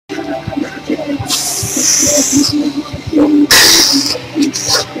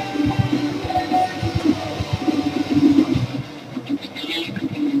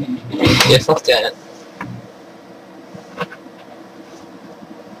Yeah, fuck that.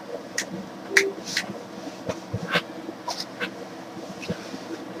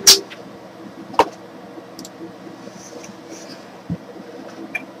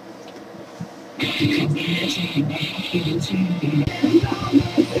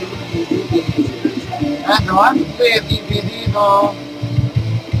 Ano ang pwede-pwede.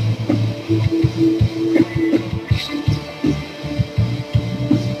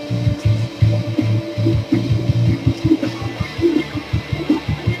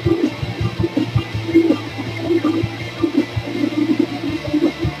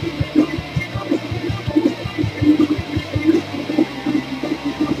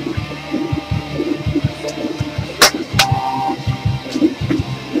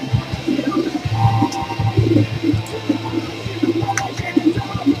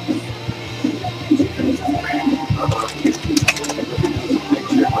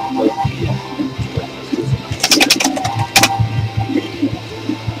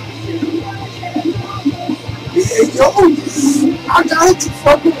 Yo, I got it to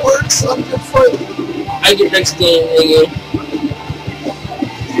fucking work something for you. I get next game, nigga.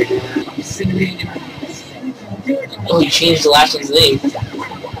 Oh, you changed the last one's name.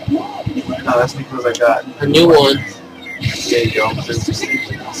 No, that's because I got A new one. There you go.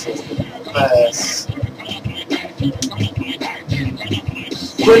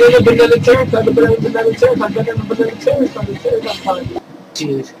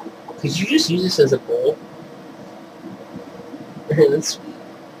 Dude, could you just use this as a bowl? That's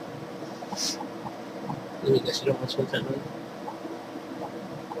sweet. Let me guess, you don't want to spend time on it?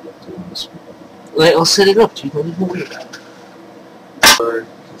 Right, I'll set it up, dude. Don't even worry about it.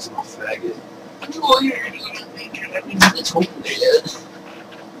 It's a faggot. Oh, yeah, it's hoping they're dead.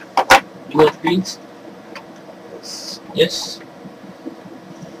 You want greens? Yes.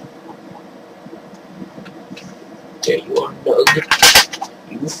 There you are, Nug.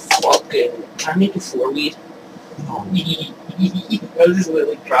 You fucking... Can I make it 4-weed? No. I was just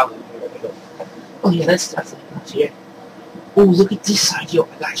literally traveling. Oh yeah, that's definitely not here. Oh, look at this side, yo,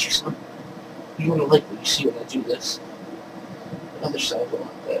 I got you, son. You're gonna like what you see when I do this. The other side a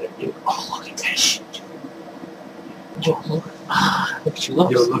lot better, dude. Oh, look at that shit, dude. Yo, look. Ah, look at you,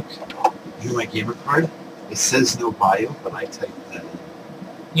 look. Yo, look. Here's my gamer card. It says no bio, but I typed that in.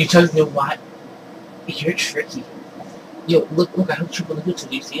 You don't know what? You're tricky. Yo, look, I don't triple the hoots.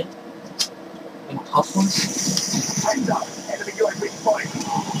 Do you see it? And tough ones? Slide.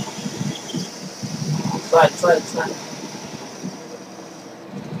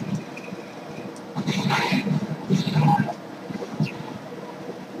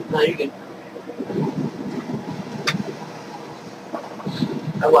 No, you're good.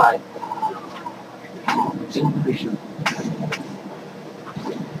 I lied.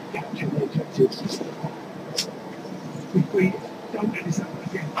 Wait, don't do this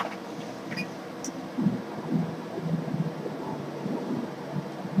again.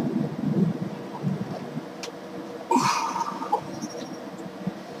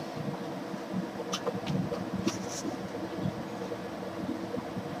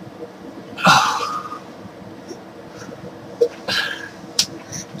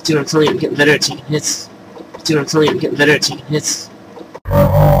 Dude, I'm telling you, I'm getting better at taking hits. Dude, I'm telling you, I'm getting better at taking hits.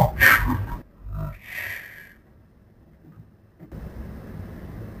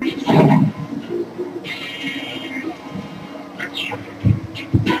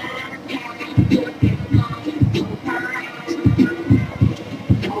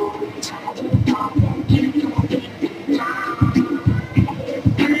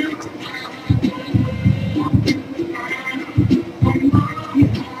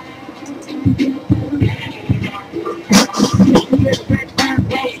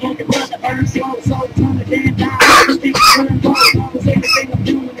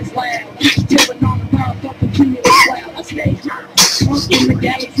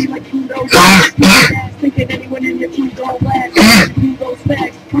 Thinking anyone in your team don't last. Do those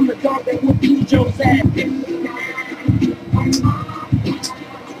facts from the dog that will be Josep.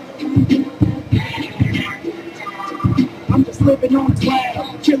 I'm just living on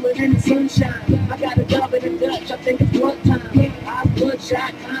 12, chilling in the sunshine. I got a dub in the Dutch, I think it's blood time. I'm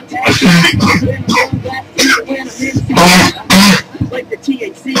bloodshot, contact. Like the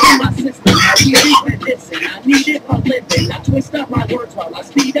THC in my system. I need it for living. I twist up my words while I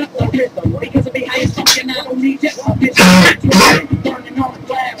speed up the rhythm. Because of me high as fuck and I don't need it. I'm burning on the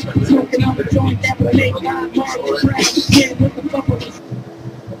glass, smoking on the joint that would make my market crash. Yeah, with the fuck with this.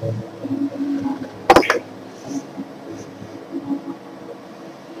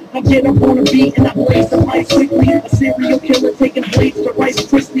 I'm get up on a beat and I blaze the mic quickly. A serial killer taking blades to Rice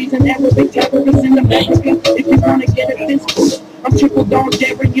Krispies and Arabic terrorists in America. If you wanna get it physical, I'm triple dog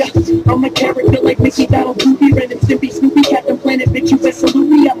daring ya. I'm a character like Mickey, Donald, Goofy, Ren and Stimpy, Snoopy, Captain Planet, bitch, you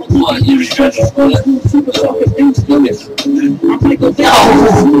salute. I'm a Louis, super self-induced Lewis. I'm Michael Jackson,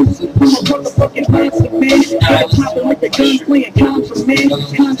 I'm a motherfucking monster, man. I'm popping with the gun, playing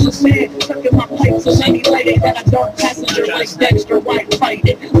contraband, sucking my pipes, so let me light it. And a dark passenger like Dexter, white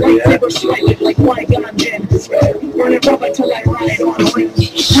fighting, lightsaber striking like Qui-Gon Jinn. Burning rubber till I ride on a ring.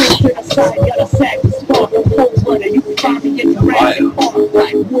 Drill to the side, got a sack to spark, I'm cold-blooded. You can find me in Jurassic Park,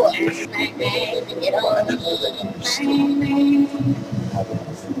 like what?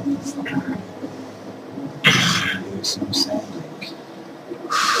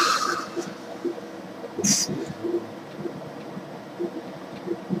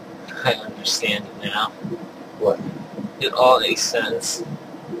 I understand it now. What? It all makes sense.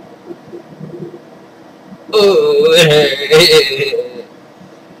 Oh,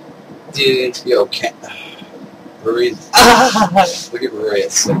 dude. Yo, can't. Rory. Look at Rory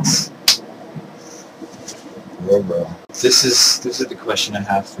at 6. Bro. This is the question I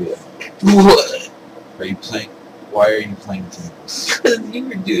have for you. What? Are you playing? Why are you playing tables? Because you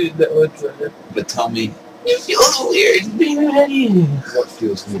were doing that one time. But tell me, It feels weird being ready. what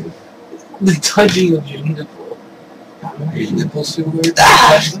feels weird? The touching of your nipple. Your nipples feel weird?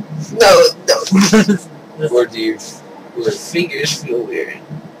 No. Or do your Your fingers feel weird.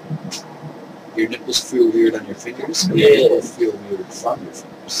 nipples feel weird on your fingers? Or Yeah. your nipples feel weird from your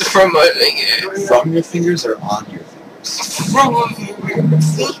fingers? From my finger. From your fingers or on your fingers? From my finger. It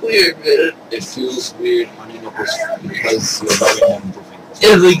feels weird, man. It feels weird on your nipples because you're rubbing them with your fingers.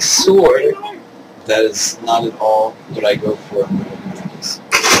 It's like sore. That is not at all what I go for in rubbing fingers.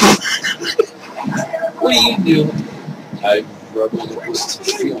 What do you do? I rub my nipples to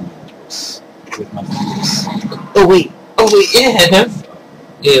feel my nipples with my fingers. Oh wait, yeah.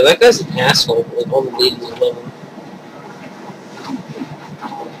 Yeah, that guy's an asshole. Like all the ladies love him.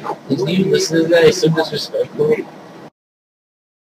 Like, do you listen to that? He's so disrespectful.